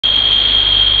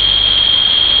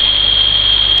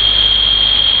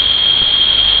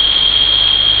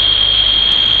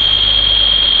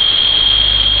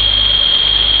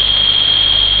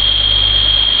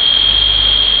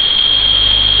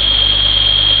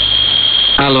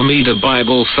Alameda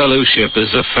Bible Fellowship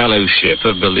is a fellowship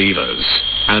of believers,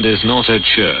 and is not a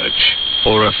church,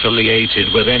 or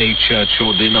affiliated with any church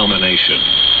or denomination,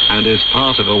 and is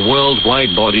part of a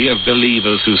worldwide body of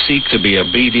believers who seek to be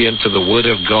obedient to the Word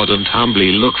of God and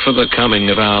humbly look for the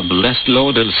coming of our blessed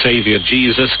Lord and Savior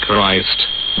Jesus Christ.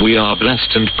 We are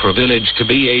blessed and privileged to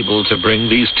be able to bring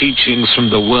these teachings from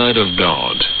the Word of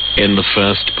God. In the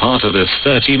first part of this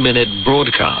 30-minute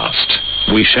broadcast,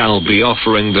 we shall be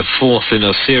offering the fourth in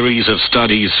a series of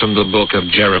studies from the book of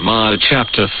Jeremiah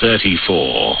chapter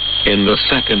 34. In the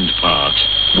second part,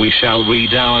 we shall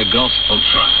read our gospel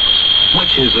tract,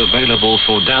 which is available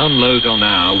for download on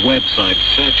our website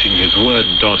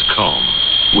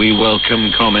searchinghisword.com. We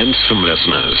welcome comments from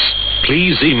listeners.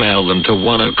 Please email them to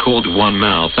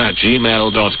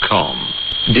oneaccordonemouth@gmail.com.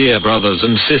 Dear brothers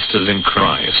and sisters in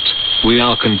Christ, we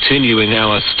are continuing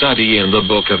our study in the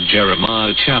book of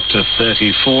Jeremiah chapter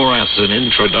 34 as an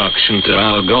introduction to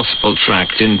our gospel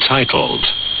tract entitled,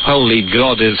 Holy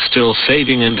God is Still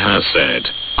Saving and Has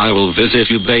Said, I Will Visit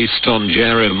You, based on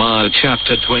Jeremiah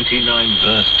chapter 29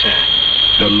 verse 10.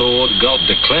 The Lord God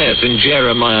declares in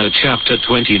Jeremiah chapter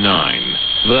 29,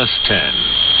 verse 10,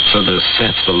 For thus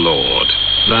saith the Lord,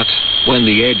 that, when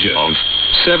the edge of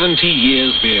 70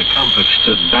 years be accomplished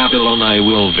at Babylon, I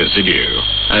will visit you,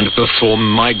 and perform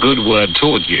my good word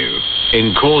toward you,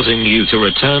 in causing you to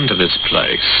return to this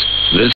place,